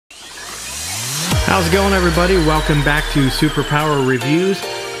How's it going, everybody? Welcome back to Superpower Reviews.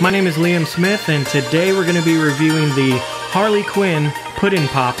 My name is Liam Smith, and today we're going to be reviewing the Harley Quinn Puddin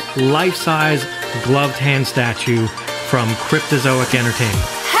Pop life-size gloved hand statue from Cryptozoic Entertainment.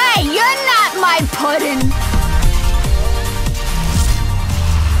 Hey, you're not my puddin'!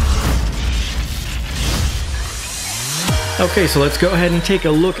 Okay, so let's go ahead and take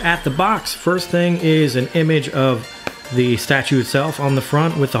a look at the box. First thing is an image of the statue itself on the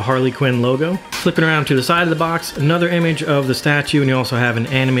front with the Harley Quinn logo. Flipping around to the side of the box, another image of the statue, and you also have an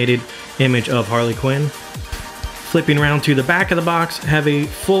animated image of Harley Quinn. Flipping around to the back of the box, have a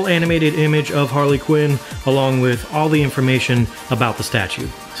full animated image of Harley Quinn along with all the information about the statue.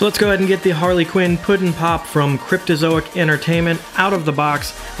 So let's go ahead and get the Harley Quinn Puddin Pop from Cryptozoic Entertainment out of the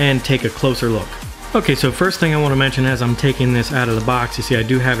box and take a closer look. Okay, so first thing I want to mention as I'm taking this out of the box, you see I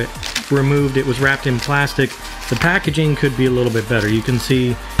do have it removed. It was wrapped in plastic. The packaging could be a little bit better. You can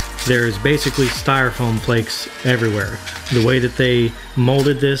see there's basically styrofoam flakes everywhere. The way that they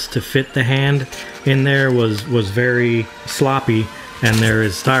molded this to fit the hand in there was very sloppy, and there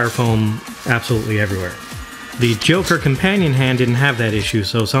is styrofoam absolutely everywhere. The Joker companion hand didn't have that issue,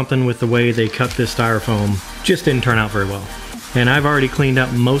 so something with the way they cut this styrofoam just didn't turn out very well. And I've already cleaned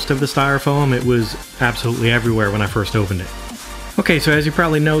up most of the styrofoam. It was absolutely everywhere when I first opened it. Okay, so as you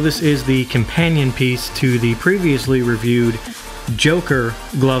probably know, this is the companion piece to the previously reviewed Joker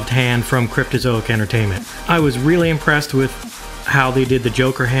gloved hand from Cryptozoic Entertainment. I was really impressed with how they did the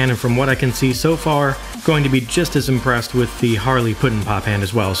Joker hand, and from what I can see so far, going to be just as impressed with the Harley Puddin Pop hand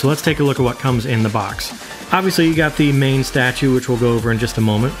as well. So let's take a look at what comes in the box. Obviously you got the main statue, which we'll go over in just a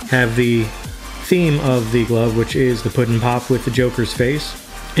moment. Have the theme of the glove, which is the Puddin Pop with the Joker's face.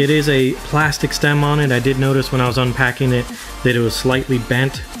 It is a plastic stem on it. I did notice when I was unpacking it that it was slightly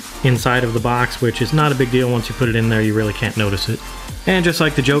bent inside of the box, which is not a big deal. Once you put it in there, you really can't notice it. And just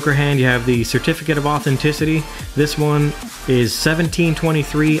like the Joker hand, you have the certificate of authenticity. This one is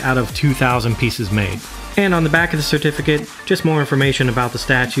 1723 out of 2,000 pieces made. And on the back of the certificate, just more information about the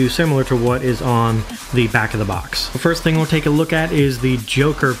statue, similar to what is on the back of the box. The first thing we'll take a look at is the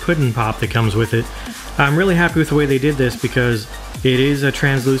Joker Puddin Pop that comes with it. I'm really happy with the way they did this because it is a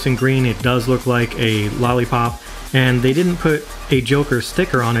translucent green. It does look like a lollipop, and they didn't put a Joker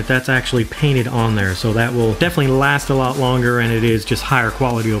sticker on it. That's actually painted on there, so that will definitely last a lot longer, and it is just higher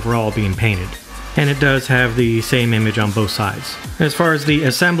quality overall being painted. And it does have the same image on both sides. As far as the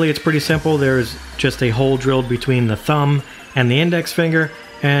assembly, it's pretty simple. There's just a hole drilled between the thumb and the index finger,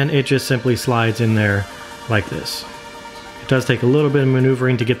 and it just simply slides in there like this. It does take a little bit of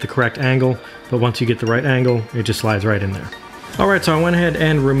maneuvering to get the correct angle, but once you get the right angle, it just slides right in there. Alright, so I went ahead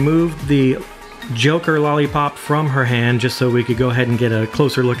and removed the Joker lollipop from her hand just so we could go ahead and get a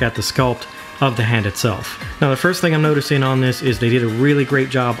closer look at the sculpt of the hand itself. Now, the first thing I'm noticing on this is they did a really great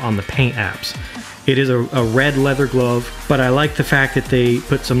job on the paint apps. It is a red leather glove, but I like the fact that they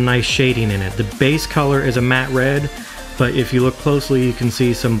put some nice shading in it. The base color is a matte red, but if you look closely, you can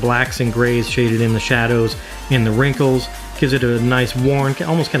see some blacks and grays shaded in the shadows, in the wrinkles. Gives it a nice worn,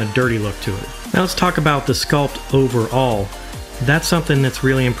 almost kind of dirty look to it. Now let's talk about the sculpt overall. That's something that's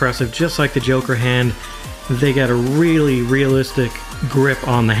really impressive. Just like the Joker hand, they got a really realistic grip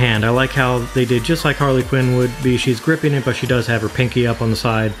on the hand. I like how they did just like Harley Quinn would be. She's gripping it, but she does have her pinky up on the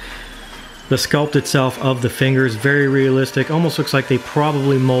side. The sculpt itself of the fingers, very realistic. Almost looks like they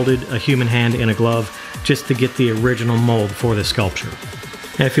probably molded a human hand in a glove just to get the original mold for the sculpture.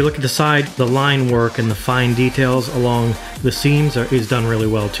 And if you look at the side, the line work and the fine details along the seams is done really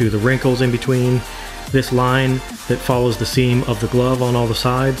well too. The wrinkles in between this line that follows the seam of the glove on all the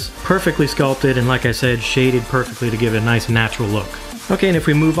sides. Perfectly sculpted, and like I said, shaded perfectly to give it a nice natural look. Okay, and if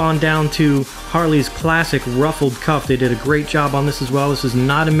we move on down to Harley's classic ruffled cuff, they did a great job on this as well. This is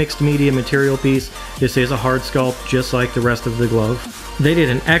not a mixed media material piece. This is a hard sculpt just like the rest of the glove. They did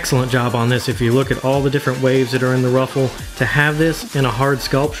an excellent job on this. If you look at all the different waves that are in the ruffle, to have this in a hard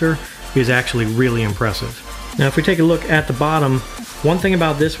sculpture is actually really impressive. Now if we take a look at the bottom, one thing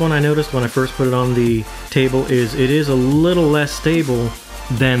about this one I noticed when I first put it on the table is it is a little less stable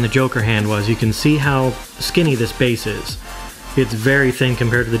than the Joker hand was. You can see how skinny this base is. It's very thin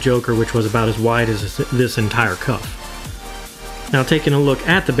compared to the Joker, which was about as wide as this entire cuff. Now taking a look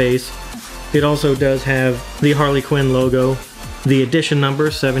at the base, it also does have the Harley Quinn logo, the edition number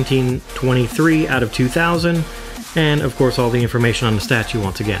 1723 out of 2000, and of course all the information on the statue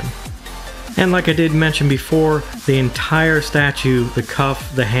once again. And like I did mention before, the entire statue, the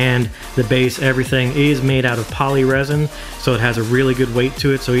cuff, the hand, the base, everything is made out of poly resin, so it has a really good weight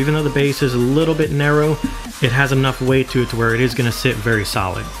to it. So even though the base is a little bit narrow, it has enough weight to it to where it is going to sit very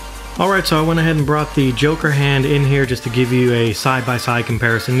solid. Alright, so I went ahead and brought the Joker hand in here just to give you a side-by-side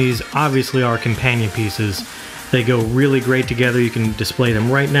comparison. These obviously are companion pieces. They go really great together. You can display them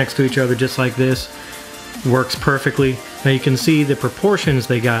right next to each other just like this. Works perfectly. Now you can see the proportions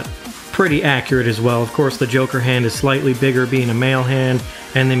they got pretty accurate as well. Of course, the Joker hand is slightly bigger being a male hand,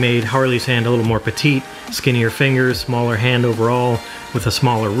 and they made Harley's hand a little more petite, skinnier fingers, smaller hand overall with a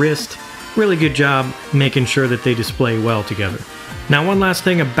smaller wrist. Really good job making sure that they display well together. Now, one last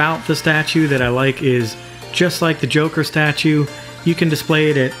thing about the statue that I like is, just like the Joker statue, you can display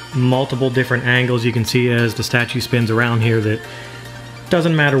it at multiple different angles. You can see as the statue spins around here that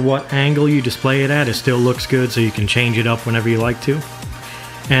doesn't matter what angle you display it at, it still looks good, so you can change it up whenever you like to.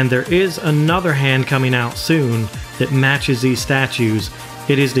 And there is another hand coming out soon that matches these statues.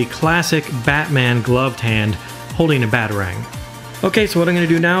 It is the classic Batman gloved hand holding a Batarang. Okay, so what I'm going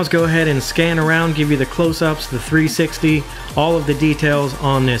to do now is go ahead and scan around, give you the close-ups, the 360, all of the details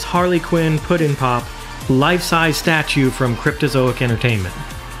on this Harley Quinn Puddin Pop life-size statue from Cryptozoic Entertainment.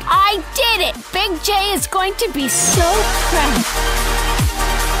 I did it! Big J is going to be so proud.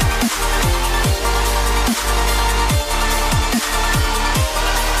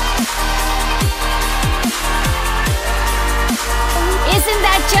 Isn't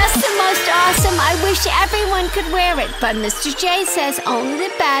that just the most awesome? I wish everyone could wear it, but Mr. J says only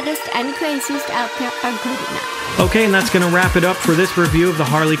the baddest and craziest out there are good enough. Okay, and that's going to wrap it up for this review of the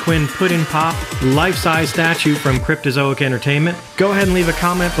Harley Quinn Puddin Pop life-size statue from Cryptozoic Entertainment. Go ahead and leave a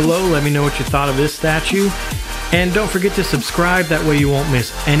comment below, let me know what you thought of this statue. And don't forget to subscribe, that way you won't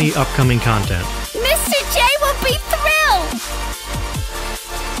miss any upcoming content. Mr. J